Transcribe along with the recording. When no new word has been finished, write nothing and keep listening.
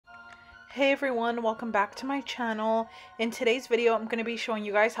Hey everyone, welcome back to my channel. In today's video, I'm going to be showing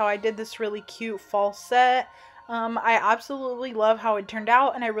you guys how I did this really cute fall set. I absolutely love how it turned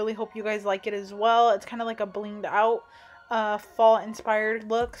out, and I really hope you guys like it as well. It's kind of like a blinged out fall inspired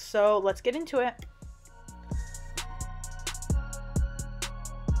look, so let's get into it.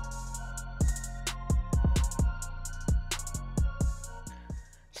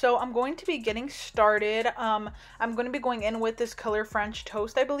 So I'm going to be getting started. I'm going to be going in with this color French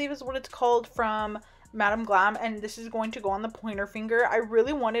Toast, I believe is what it's called, from Madame Glam, and this is going to go on the pointer finger. I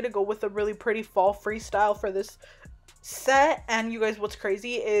really wanted to go with a really pretty fall freestyle for this set, and you guys, what's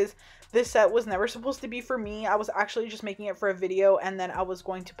crazy is this set was never supposed to be for me. I was actually just making it for a video, and then I was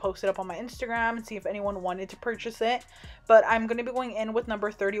going to post it up on my Instagram and see if anyone wanted to purchase it. But I'm going to be going in with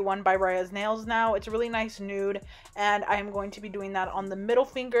number 31 by Riyas nails now. It's a really nice nude, and I'm going to be doing that on the middle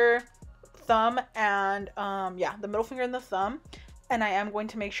finger, thumb, and yeah, the middle finger and the thumb. And I am going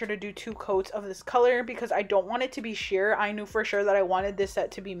to make sure to do 2 coats of this color because I don't want it to be sheer. I knew for sure that I wanted this set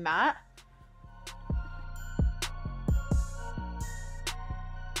to be matte.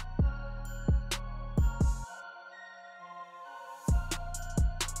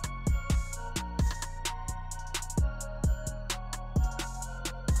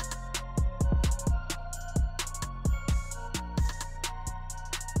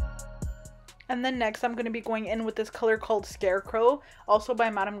 And then next I'm going to be going in with this color called Scarecrow, also by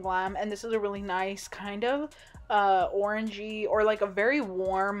Madame Glam, and this is a really nice kind of orangey, or like a very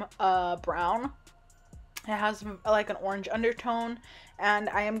warm brown. It has like an orange undertone, and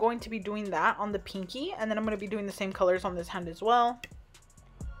I am going to be doing that on the pinky, and then I'm going to be doing the same colors on this hand as well.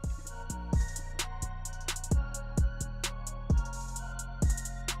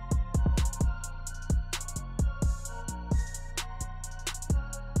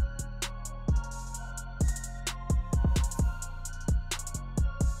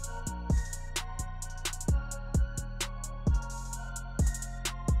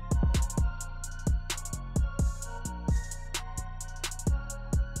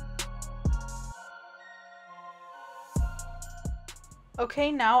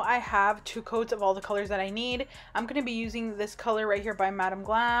 Okay, now I have 2 coats of all the colors that I need. I'm going to be using this color right here by Madame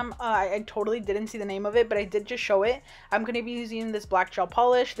Glam. I totally didn't see the name of it, but I did just show it. I'm going to be using this black gel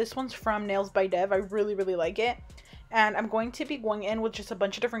polish. This one's from nailzbydev. I really like it. And I'm going to be going in with just a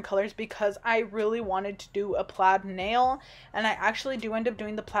bunch of different colors because I really wanted to do a plaid nail. And I actually do end up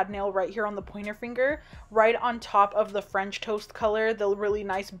doing the plaid nail right here on the pointer finger, right on top of the French Toast color, the really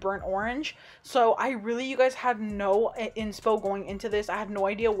nice burnt orange. So you guys had no inspo going into this. I had no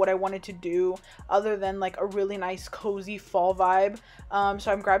idea what I wanted to do other than like a really nice cozy fall vibe. So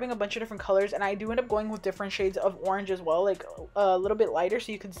I'm grabbing a bunch of different colors, and I do end up going with different shades of orange as well, like a little bit lighter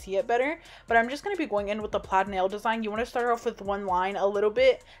so you can see it better. But I'm just going to be going in with the plaid nail design. You want to start off with one line a little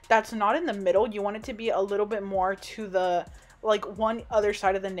bit that's not in the middle. You want it to be a little bit more to the like one other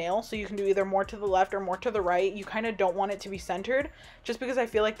side of the nail, so you can do either more to the left or more to the right. You kind of don't want it to be centered, just because I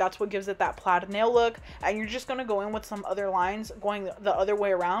feel like that's what gives it that plaid nail look. And you're just going to go in with some other lines going the other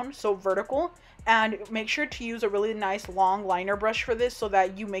way around, so vertical. And make sure to use a really nice long liner brush for this so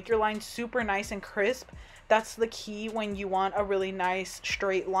that you make your lines super nice and crisp. That's the key when you want a really nice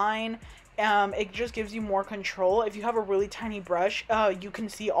straight line. It just gives you more control. If you have a really tiny brush, you can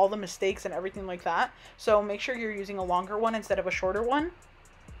see all the mistakes and everything like that. So make sure you're using a longer one instead of a shorter one.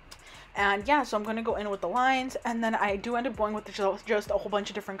 And yeah, so I'm going to go in with the lines, and then I do end up going with just a whole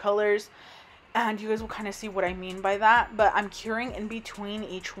bunch of different colors. And you guys will kind of see what I mean by that, but I'm curing in between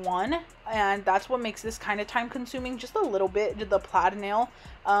each one, and that's what makes this kind of time consuming just a little bit, the plaid nail,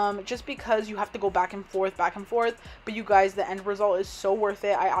 just because you have to go back and forth, but you guys, the end result is so worth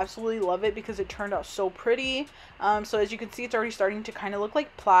it. I absolutely love it because it turned out so pretty. So as you can see, it's already starting to kind of look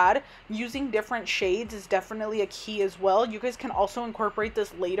like plaid. Using different shades is definitely a key as well. You guys can also incorporate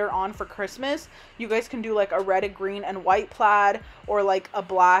this later on for Christmas. You guys can do like a red, a green, and white plaid, or like a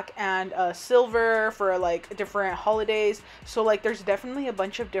black and a silver for like different holidays. So like there's definitely a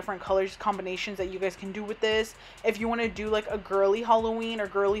bunch of different colors combinations that you guys can do with this. If you want to do like a girly Halloween or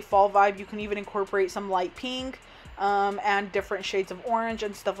girly fall vibe, you can even incorporate some light pink and different shades of orange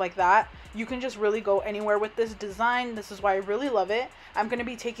and stuff like that. You can just really go anywhere with this design. This is why I really love it. I'm going to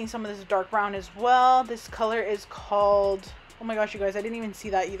be taking some of this dark brown as well. This color is called, oh my gosh, you guys, I didn't even see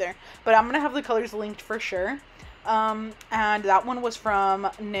that either, but I'm going to have the colors linked for sure. And that one was from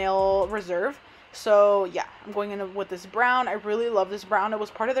Nail Reserve. So yeah, I'm going in with this brown. I really love this brown. It was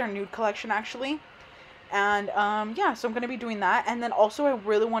part of their nude collection actually. And yeah, so I'm going to be doing that. And then also I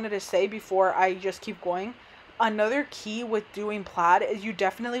really wanted to say before I just keep going, Another key with doing plaid is you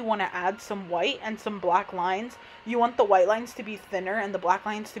definitely want to add some white and some black lines. You want the white lines to be thinner and the black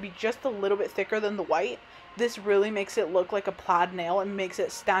lines to be just a little bit thicker than the white. This really makes it look like a plaid nail and makes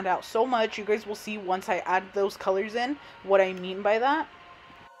it stand out so much. You guys will see once I add those colors in what I mean by that.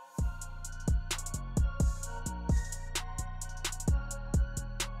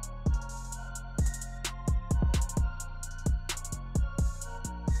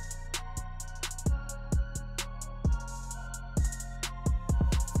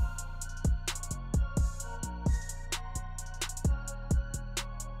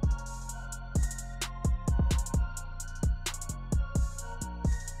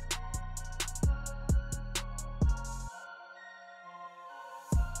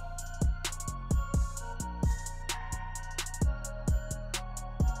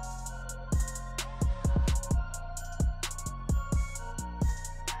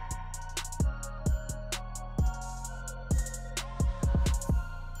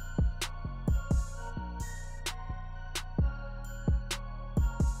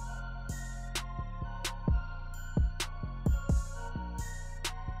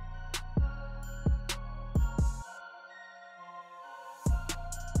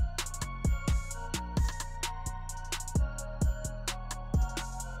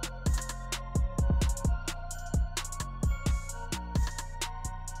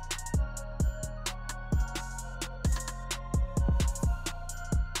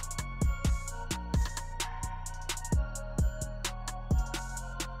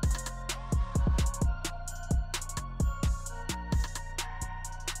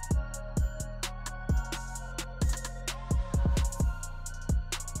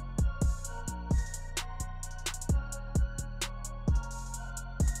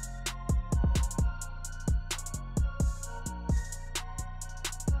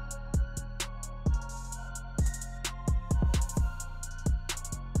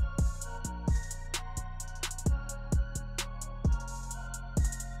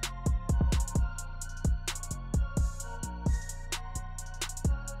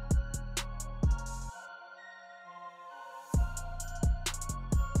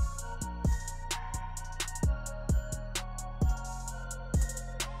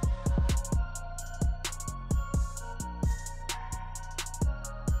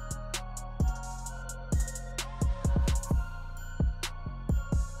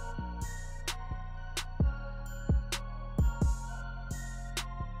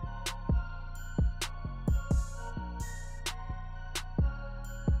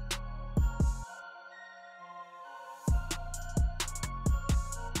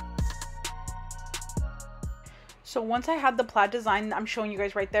 So once I had the plaid design, I'm showing you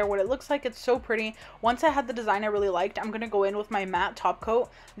guys right there what it looks like. It's so pretty. Once I had the design I really liked, I'm going to go in with my matte top coat.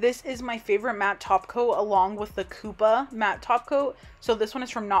 This is my favorite matte top coat along with the Koopa matte top coat. So this one is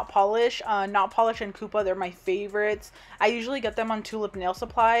from Not Polish. Not Polish and Koopa, they're my favorites. I usually get them on Tulip Nail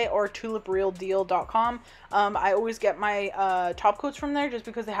Supply or tuliprealdeal.com. I always get my top coats from there just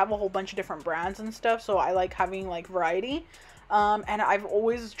because they have a whole bunch of different brands and stuff. So I like having like variety. And I've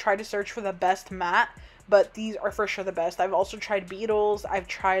always tried to search for the best matte, but these are for sure the best. I've also tried Beetles, I've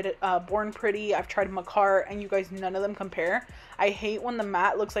tried Born Pretty, I've tried Makar, and you guys, none of them compare. I hate when the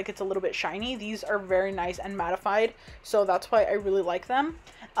matte looks like it's a little bit shiny. These are very nice and mattified, so that's why I really like them.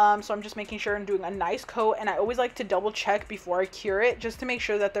 So I'm just making sure I'm doing a nice coat, and I always like to double check before I cure it just to make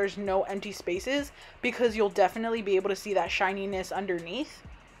sure that there's no empty spaces, because you'll definitely be able to see that shininess underneath.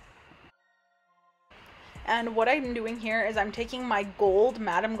 And what I'm doing here is I'm taking my gold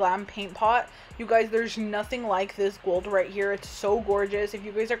Madam Glam paint pot. You guys, there's nothing like this gold right here. It's so gorgeous. If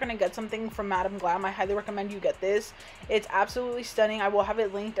you guys are going to get something from Madam Glam, I highly recommend you get this. It's absolutely stunning. I will have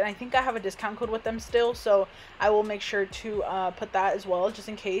it linked, and I think I have a discount code with them still, so I will make sure to put that as well, just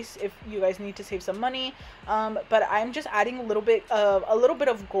in case if you guys need to save some money. But I'm just adding a little bit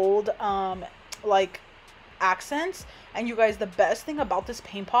of gold like accents. And you guys, the best thing about this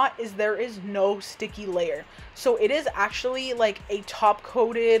paint pot is there is no sticky layer. So it is actually like a top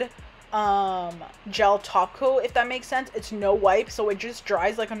coated gel top coat, if that makes sense. It's no wipe, so it just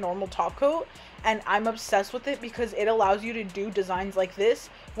dries like a normal top coat, and I'm obsessed with it because it allows you to do designs like this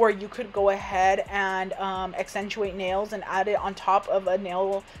where you could go ahead and accentuate nails and add it on top of a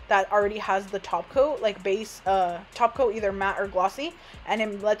nail that already has the top coat, like base top coat, either matte or glossy, and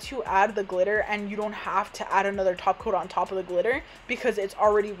it lets you add the glitter, and you don't have to add another top coat on top of the glitter because it's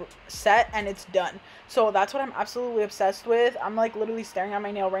already set and it's done. So that's what I'm absolutely obsessed with. I'm like literally staring at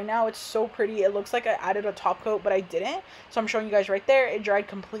my nail right now. It's so pretty. It looks like I added a top coat, but I didn't. So I'm showing you guys right there. It dried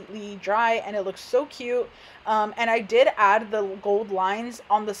completely dry and it looks looks so cute. And I did add the gold lines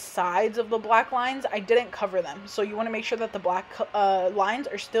on the sides of the black lines. I didn't cover them, so you want to make sure that the black lines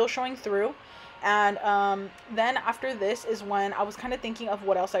are still showing through. And then after this is when I was kind of thinking of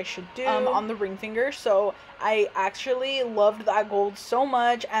what else I should do on the ring finger. So I actually loved that gold so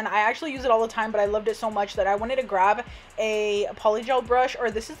much, and I actually use it all the time, but I loved it so much that I wanted to grab a polygel brush,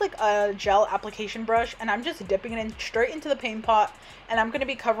 or this is like a gel application brush, and I'm just dipping it in straight into the paint pot, and I'm going to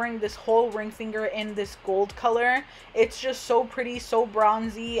be covering this whole ring finger in this gold color. It's just so pretty, so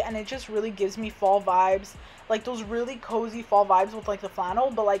bronzy, and it just really gives me fall vibes, like those really cozy fall vibes with like the flannel,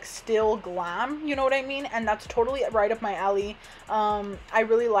 but like still glam, you know what I mean? And that's totally right up my alley. I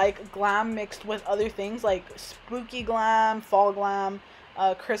really like glam mixed with other things like spooky glam, fall glam,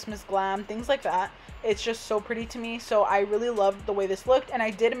 Christmas glam, things like that. It's just so pretty to me, so I really loved the way this looked, and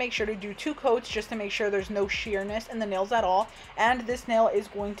I did make sure to do 2 coats just to make sure there's no sheerness in the nails at all. And this nail is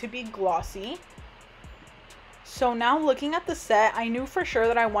going to be glossy. So now looking at the set, I knew for sure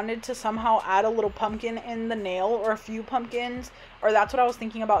that I wanted to somehow add a little pumpkin in the nail, or a few pumpkins, or that's what I was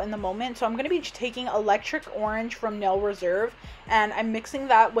thinking about in the moment. So I'm going to be taking Electric Orange from Nail Reserve, and I'm mixing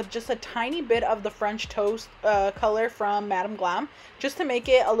that with just a tiny bit of the French Toast color from Madame Glam, just to make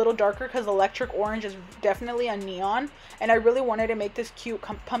it a little darker, because Electric Orange is definitely a neon, and I really wanted to make this cute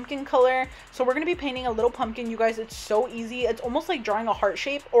pumpkin color. So we're going to be painting a little pumpkin, you guys. It's so easy. It's almost like drawing a heart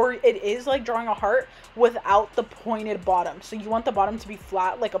shape, or it is like drawing a heart without the pointed bottom. So you want the bottom to be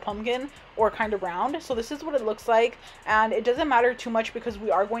flat like a pumpkin, or kind of round. So this is what it looks like, and it doesn't matter too much because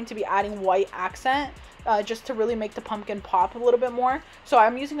we are going to be adding white accent just to really make the pumpkin pop a little bit more. So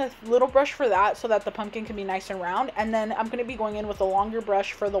I'm using a little brush for that so that the pumpkin can be nice and round, and then I'm going to be going in with a longer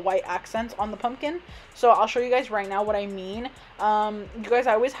brush for the white accents on the pumpkin. So I'll show you guys right now what I mean. You guys,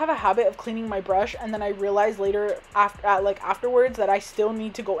 I always have a habit of cleaning my brush, and then I realize later afterwards that I still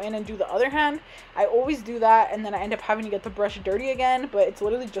need to go in and do the other hand. I always do that, and then I end up having to get the brush dirty again, but it's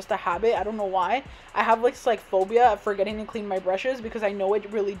literally just a habit. I don't know why. I have this like phobia of forgetting to clean my brushes because I know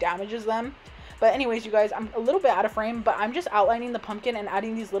it really damages them. But anyways, you guys, I'm a little bit out of frame, but I'm just outlining the pumpkin and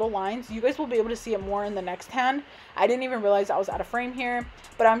adding these little lines. You guys will be able to see it more in the next hand. I didn't even realize I was out of frame here,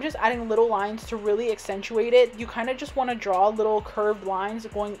 but I'm just adding little lines to really accentuate it. You kind of just want to draw little curved lines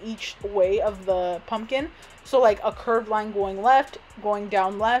going each way of the pumpkin. So like a curved line going left, going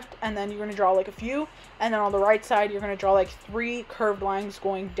down left, and then you're going to draw like a few. And then on the right side, you're going to draw like 3 curved lines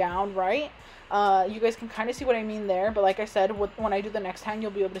going down right. You guys can kind of see what I mean there, but like I said, when I do the next hand, you'll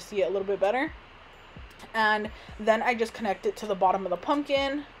be able to see it a little bit better. And then I just connect it to the bottom of the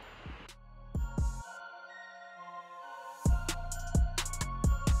pumpkin.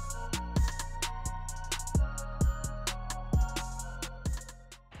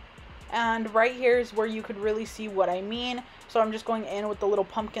 And right here is where you could really see what I mean. So I'm just going in with the little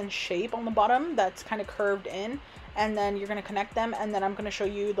pumpkin shape on the bottom that's kind of curved in. And then you're going to connect them, and then I'm going to show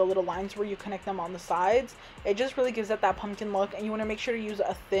you the little lines where you connect them on the sides. It just really gives it that pumpkin look, and you want to make sure to use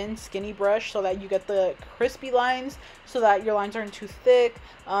a thin skinny brush so that you get the crispy lines, so that your lines aren't too thick.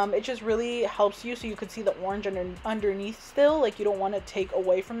 It just really helps you so you could see the orange underneath still, like you don't want to take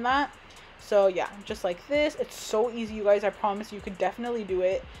away from that. So yeah, just like this. It's so easy, you guys. I promise you could definitely do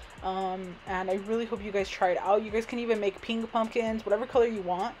it. And I really hope you guys try it out. You guys can even make pink pumpkins, whatever color you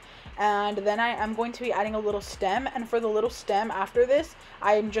want. And then I am going to be adding a little stem, and for the little stem after this,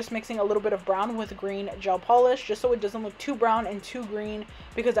 I'm just mixing a little bit of brown with green gel polish, just so it doesn't look too brown and too green,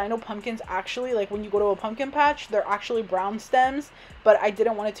 because I know pumpkins actually, like when you go to a pumpkin patch, they're actually brown stems, but I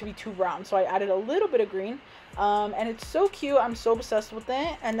didn't want it to be too brown, so I added a little bit of green. And it's so cute. I'm so obsessed with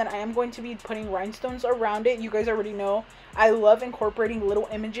it. And then I am going to be putting rhinestones around it. You guys already know I love incorporating little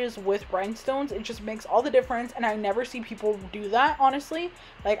images with rhinestones. It just makes all the difference, and I never see people do that, honestly.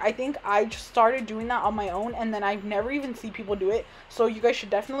 Like, I think I just started doing that on my own, and then I never even see people do it. So you guys should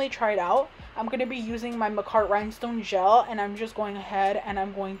definitely try it out. I'm going to be using my Macart rhinestone gel, and I'm just going ahead and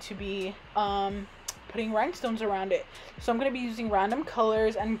I'm going to be putting rhinestones around it. So I'm going to be using random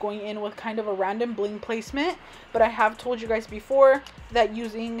colors and going in with kind of a random bling placement, but I have told you guys before that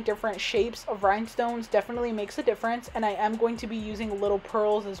using different shapes of rhinestones definitely makes a difference, and I am going to be using little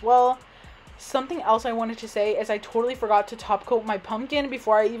pearls as well. Something else I wanted to say is I totally forgot to top coat my pumpkin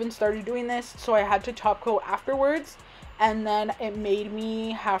before I even started doing this, so I had to top coat afterwards. And then it made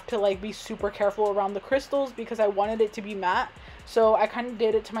me have to like be super careful around the crystals because I wanted it to be matte. So I kind of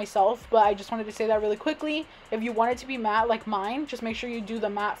did it to myself, but I just wanted to say that really quickly. If you want it to be matte like mine, just make sure you do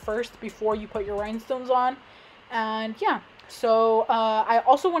the matte first before you put your rhinestones on. And yeah, so I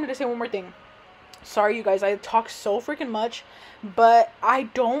also wanted to say one more thing. Sorry you guys, I talk so freaking much, but I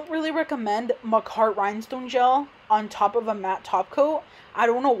don't really recommend Macart rhinestone gel. on top of a matte top coat. I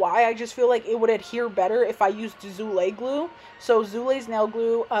don't know why, I just feel like it would adhere better if I used Zulay glue. So Zulay's nail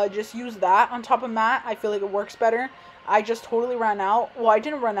glue, just use that on top of matte. I feel like it works better. I just totally ran out. Well, I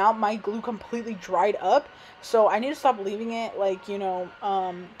didn't run out, my glue completely dried up. So I need to stop leaving it, like, you know,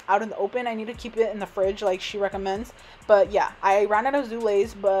 out in the open. I need to keep it in the fridge like she recommends. But yeah, I ran out of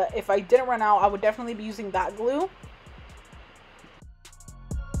Zulay's, but if I didn't run out, I would definitely be using that glue.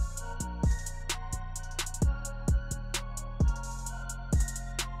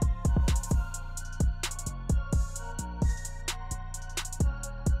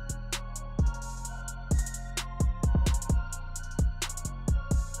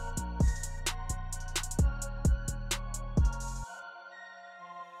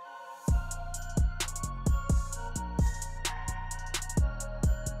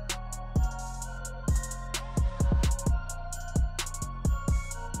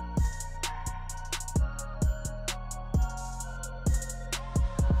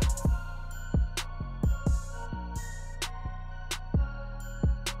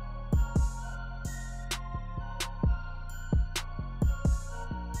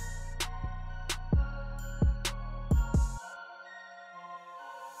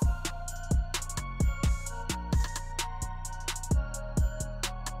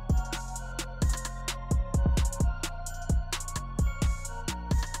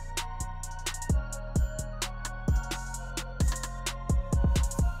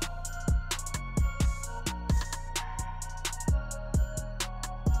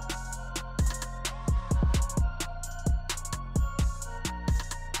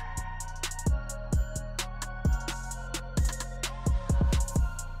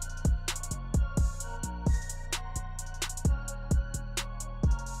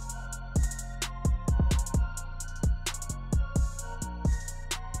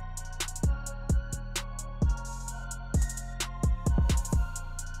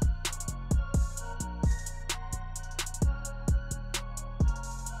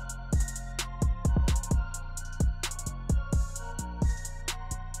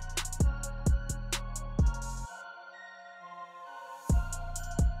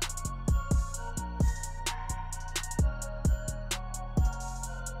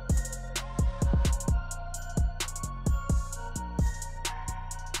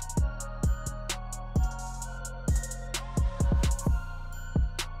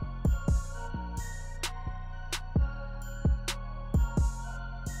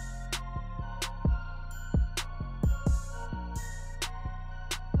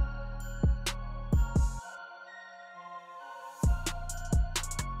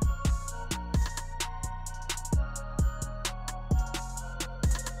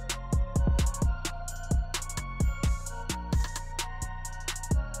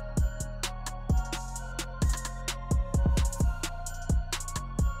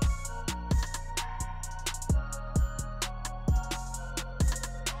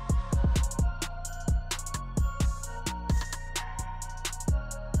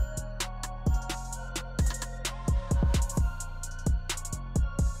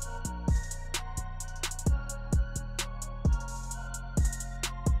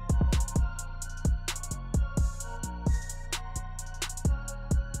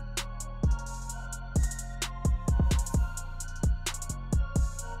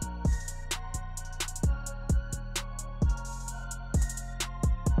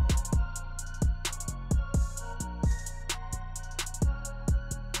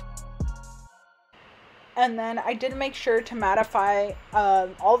 And then I did make sure to mattify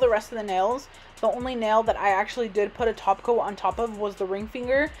all the rest of the nails. The only nail that I actually did put a top coat on top of was the ring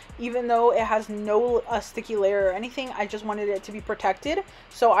finger. Even though it has no sticky layer or anything, I just wanted it to be protected.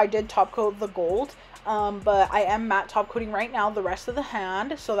 So I did top coat the gold. But I am matte top coating right now the rest of the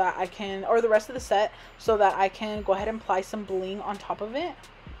hand so that I can, or the rest of the set, so that I can go ahead and apply some bling on top of it.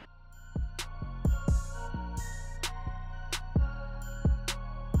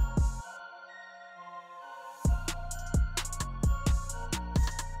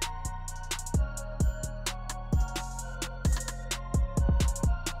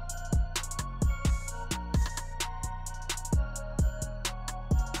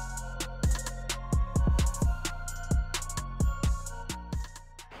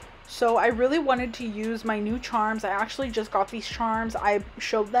 So I really wanted to use my new charms. I actually just got these charms. I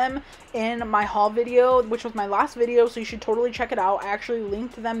showed them in my haul video, which was my last video, so you should totally check it out. I actually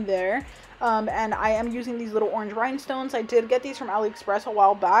linked them there. And I am using these little orange rhinestones. I did get these from AliExpress a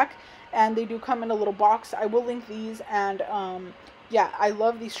while back, and they do come in a little box. I will link these, and yeah, I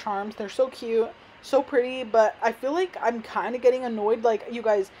love these charms. They're so cute. So pretty, but I feel like I'm kind of getting annoyed. Like, you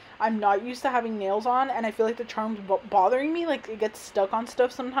guys, I'm not used to having nails on, and I feel like the charm's bothering me. Like, it gets stuck on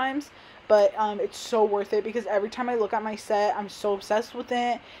stuff sometimes. But it's so worth it because every time I look at my set, I'm so obsessed with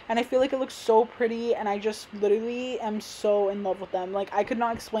it, and I feel like it looks so pretty, and I just literally am so in love with them. Like, I could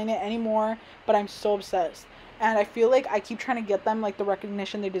not explain it anymore, but I'm so obsessed. And I feel like I keep trying to get them like the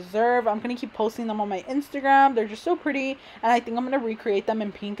recognition they deserve. I'm going to keep posting them on my Instagram. They're just so pretty. And I think I'm going to recreate them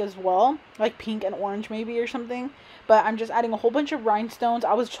in pink as well. Like pink and orange maybe or something. But I'm just adding a whole bunch of rhinestones.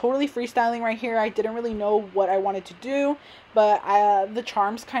 I was totally freestyling right here. I didn't really know what I wanted to do. But the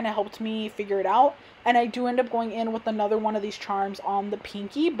charms kind of helped me figure it out. And I do end up going in with another one of these charms on the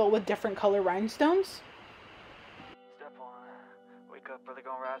pinky, but with different color rhinestones. Step 1, wake up, really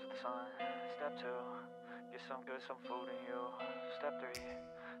gonna rise with the sun. Step 2, get some good, some food in you. Step 3,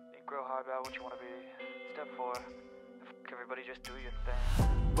 think real hard about what you want to be. Step 4, everybody just do your thing.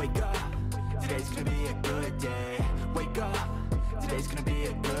 Wake up, today's gonna be a good day. Wake up, today's gonna be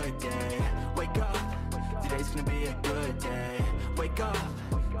a good day. Wake up, today's gonna be a good day. Wake up,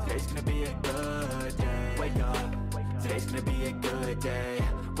 today's gonna be a good day. Wake up, today's gonna be a good day.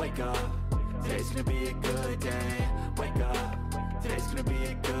 Wake up, today's gonna be a good day. Wake up, today's gonna be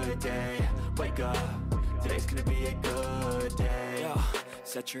a good day. Wake up, today's gonna be a good day. Yo,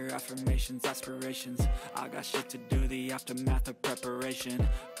 set your affirmations, aspirations. I got shit to do, the aftermath of preparation.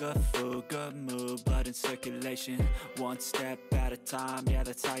 Good food, good mood, blood in circulation. One step at a time, yeah,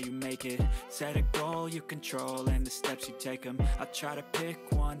 that's how you make it. Set a goal you control and the steps you take them. I try to pick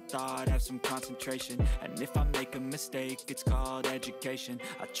one thought, have some concentration. And if I make a mistake, it's called education.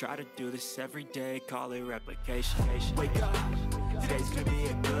 I try to do this every day, call it replication. Wake up, today's gonna be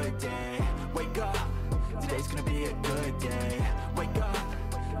a good day. Wake up, today's gonna be a good day. Wake up,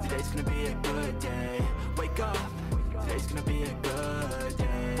 today's gonna be a good day. Wake up, today's gonna be a good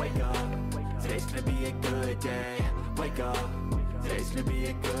day. Wake up, today's gonna be a good day. Wake up, today's gonna be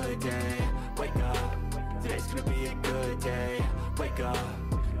a good day. Wake up, today's gonna be a good day. Wake up,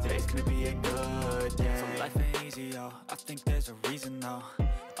 today's gonna be a good day. So life ain't easy, yo, I think there's a reason though.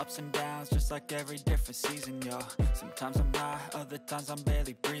 Ups and downs, just like every different season, yo. Sometimes I'm high, other times I'm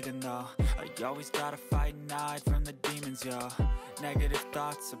barely breathing, though. I always gotta fight and hide from the demons, yo. Negative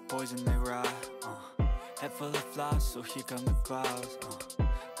thoughts are poison, they rot. Head full of flies, so here come the clouds.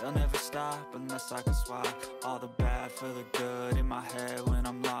 They'll never stop unless I can swap all the bad for the good in my head when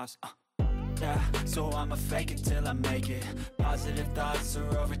I'm lost. Yeah, so I'ma fake it till I make it. Positive thoughts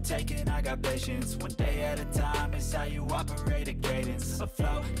are overtaken, I got patience. One day at a time is how you operate a cadence. A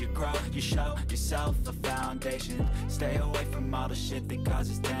flow, you grow, you show yourself a foundation. Stay away from all the shit that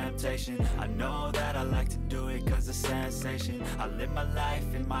causes temptation. I know that I like to do it cause it's sensation. I live my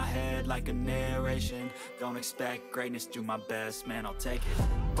life in my head like a narration. Don't expect greatness, do my best, man, I'll take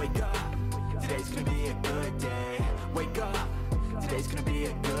it. Wake up, today's gonna be a good day. Wake up, today's gonna be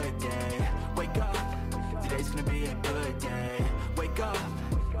a good day. Wake up, today's gonna be a good day. Wake up,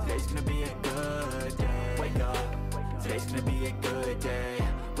 today's gonna be a good day. Wake up, today's gonna be a good day.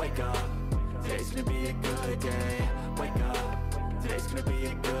 Wake up, today's gonna be a good day. Wake up, today's gonna be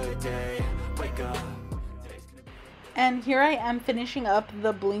a good day. Wake up. And here I am finishing up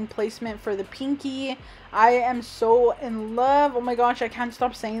the bling placement for the pinky. I am so in love. Oh my gosh, I can't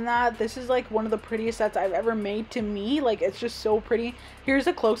stop saying that. This is like one of the prettiest sets I've ever made to me. Like, it's just so pretty. Here's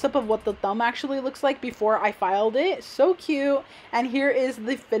a close-up of what the thumb actually looks like before I filed it. So cute. And here is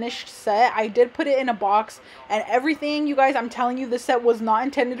the finished set. I did put it in a box and everything. You guys, I'm telling you, this set was not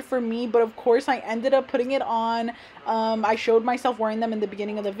intended for me, but of course I ended up putting it on. I showed myself wearing them in the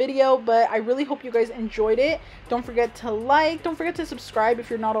beginning of the video, but I really hope you guys enjoyed it. Don't forget to like, don't forget to subscribe if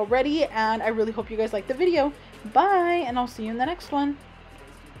you're not already, and I really hope you guys liked the video. Bye, and I'll see you in the next one.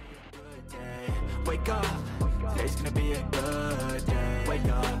 Wake up, today's gonna be a good day. Wake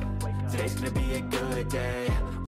up, today's gonna be a good day.